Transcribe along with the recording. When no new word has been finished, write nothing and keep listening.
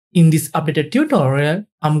In this updated tutorial,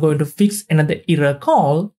 I'm going to fix another error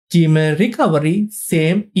called Gmail recovery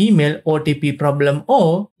same email OTP problem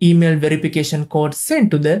or email verification code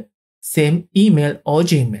sent to the same email or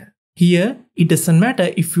Gmail. Here, it doesn't matter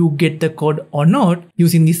if you get the code or not.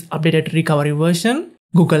 Using this updated recovery version,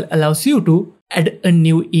 Google allows you to add a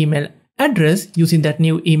new email address. Using that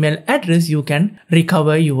new email address, you can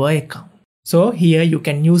recover your account. So here you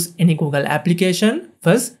can use any Google application.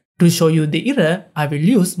 First, to show you the error, I will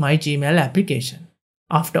use my Gmail application.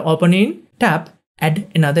 After opening, tap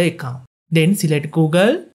Add another account. Then select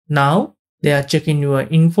Google. Now they are checking your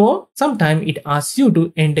info. Sometimes it asks you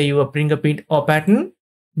to enter your fingerprint or pattern.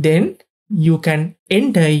 Then you can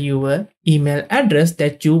enter your email address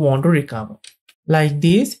that you want to recover. Like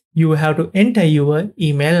this, you have to enter your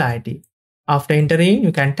email ID. After entering,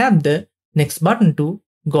 you can tap the next button to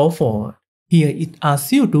go forward. Here it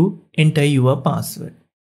asks you to enter your password.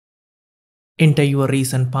 Enter your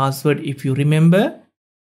recent password if you remember.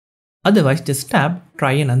 Otherwise, just tap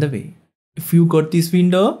try another way. If you got this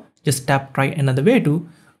window, just tap try another way to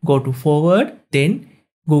go to forward. Then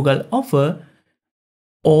Google offer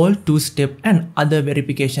all two-step and other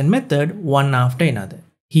verification method one after another.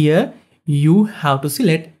 Here you have to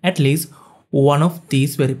select at least one of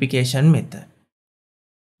these verification method.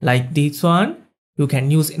 Like this one, you can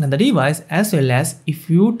use another device, as well as if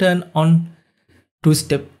you turn on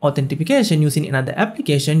two-step authentication using another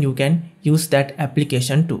application, you can use that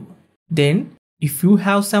application too. Then if you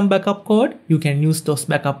have some backup code, you can use those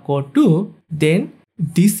backup code too. Then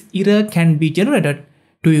this error can be generated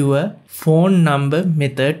to your phone number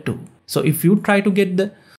method too. So if you try to get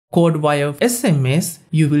the code via SMS,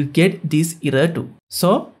 you will get this error too.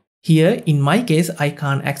 So here in my case, I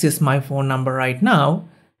can't access my phone number right now.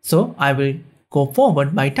 So I will go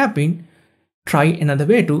forward by tapping try another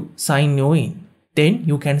way to sign you in. Then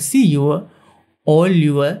you can see all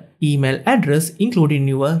your email address, including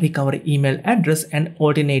your recovery email address and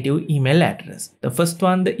alternative email address. The first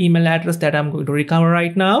one, the email address that I'm going to recover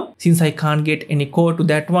right now. Since I can't get any code to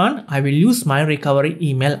that one, I will use my recovery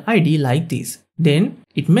email ID like this. Then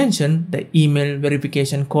it mentioned the email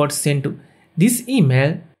verification code sent to this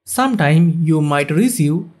email. Sometime you might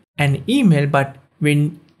receive an email, but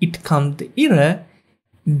when it comes the error,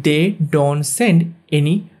 they don't send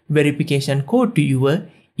any verification code to your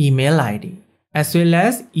email ID. As well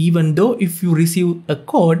as, even though if you receive a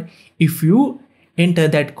code, if you enter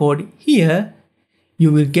that code here, you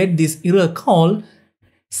will get this error called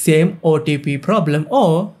same OTP problem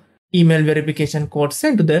or email verification code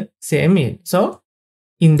sent to the same mail. So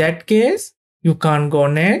in that case, you can't go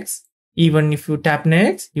next. Even if you tap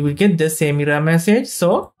next, you will get the same error message.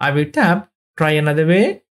 So I will tap try another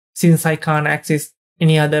way. Since I can't access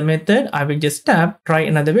any other method, I will just tap try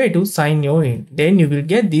another way to sign you in. Then you will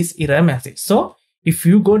get this error message. So if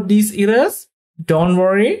you got these errors, don't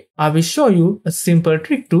worry. I will show you a simple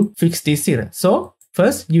trick to fix this error. So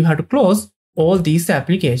first you have to close all these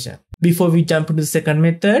applications. Before we jump to the second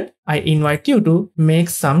method, I invite you to make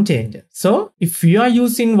some changes. So if you are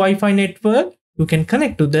using Wi-Fi network, you can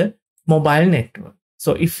connect to the mobile network.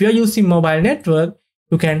 So if you are using mobile network,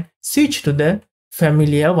 you can switch to the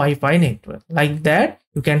familiar Wi-Fi network. Like that,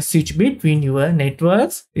 you can switch between your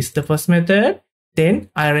networks. This is the first method. Then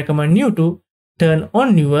I recommend you to turn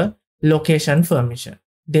on your location permission.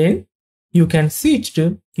 Then you can switch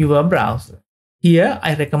to your browser. Here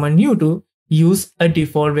I recommend you to use a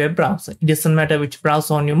default web browser. It doesn't matter which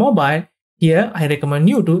browser on your mobile. Here I recommend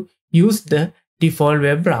you to use the default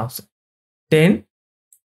web browser. Then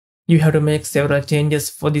you have to make several changes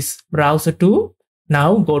for this browser too.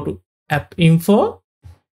 Now go to App Info.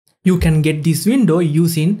 You can get this window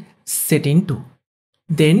using Setting 2.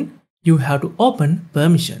 Then you have to open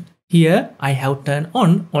Permission. Here I have turned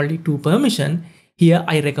on only 2 permissions. Here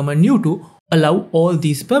I recommend you to allow all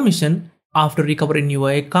these permissions after recovering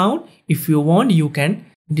your account. If you want, you can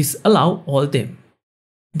disallow all them.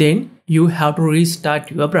 Then you have to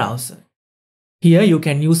restart your browser. Here you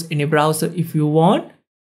can use any browser if you want.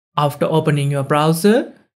 After opening your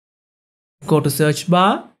browser, go to search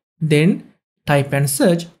bar. Then type and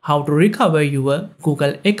search how to recover your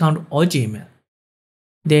Google account or Gmail.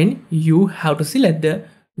 Then you have to select the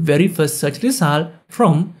very first search result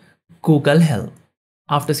from Google Help.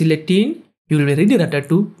 After selecting, you will be redirected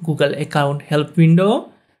to Google account help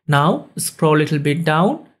window. Now scroll a little bit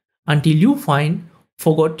down until you find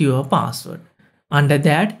forgot your password. Under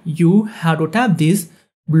that, you have to tap this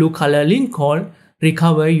blue color link called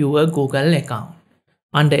recover your Google account.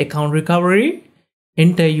 Under account recovery,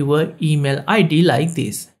 enter your email ID like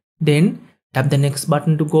this. Then tap the next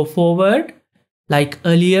button to go forward. Like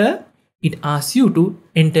earlier, it asks you to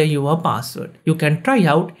enter your password. You can try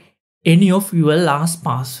out any of your last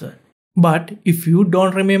password. But if you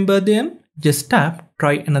don't remember them, just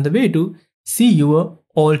try another way to see your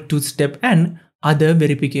old two-step and other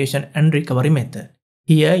verification and recovery method.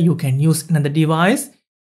 Here you can use another device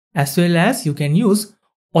as well as you can use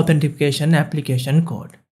authentication application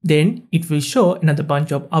code. Then it will show another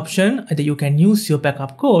bunch of options. Either you can use your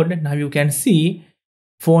backup code. Now you can see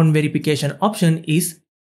phone verification option is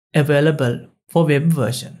available for web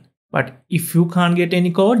version. But if you can't get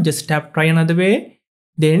any code, just try another way.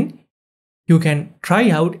 Then you can try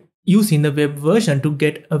out using the web version to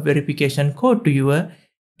get a verification code to your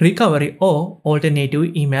recovery or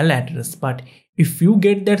alternative email address. But if you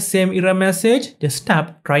get that same error message, just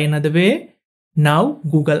try another way. Now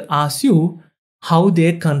Google asks you how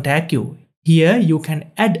they contact you. Here you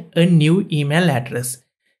can add a new email address.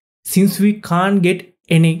 Since we can't get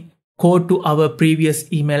any code to our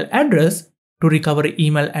previous email address, to recovery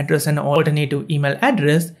email address and alternative email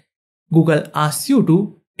address, Google asks you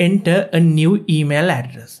to enter a new email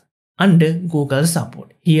address under Google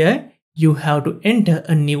support. Here you have to enter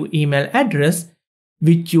a new email address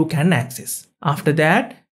which you can access. After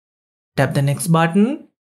that, tap the next button.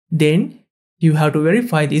 Then you have to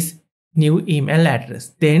verify this new email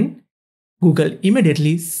address. Then Google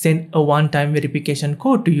immediately send a one-time verification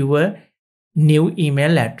code to your new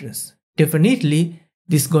email address. Definitely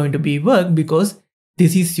this is going to be work because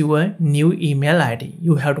this is your new email ID.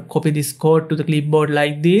 You have to copy this code to the clipboard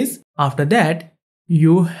like this. After that,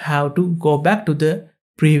 you have to go back to the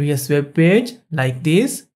previous web page like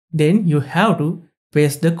this. Then you have to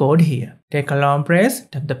paste the code here. Take a long press,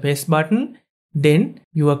 tap the paste button. Then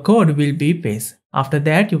your code will be pasted. After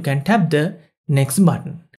that, you can tap the next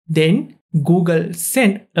button. Then Google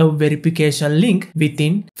sent a verification link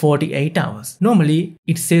within 48 hours. Normally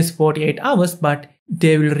it says 48 hours, but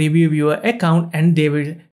they will review your account and they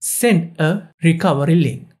will send a recovery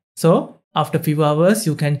link. So after few hours,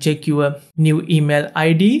 you can check your new email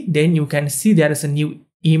ID. Then you can see there is a new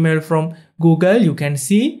email from Google. You can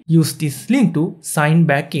see use this link to sign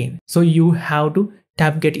back in. So you have to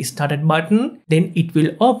tap get started button. Then it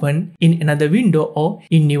will open in another window or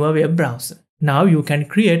in your web browser. Now you can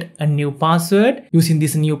create a new password. Using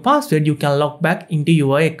this new password, you can log back into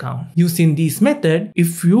your account. Using this method,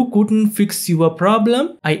 if you couldn't fix your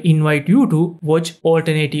problem, I invite you to watch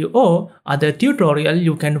alternative or other tutorial.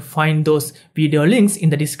 You can find those video links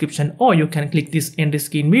in the description, or you can click this end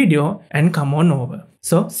screen video and come on over.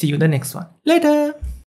 So see you in the next one. Later!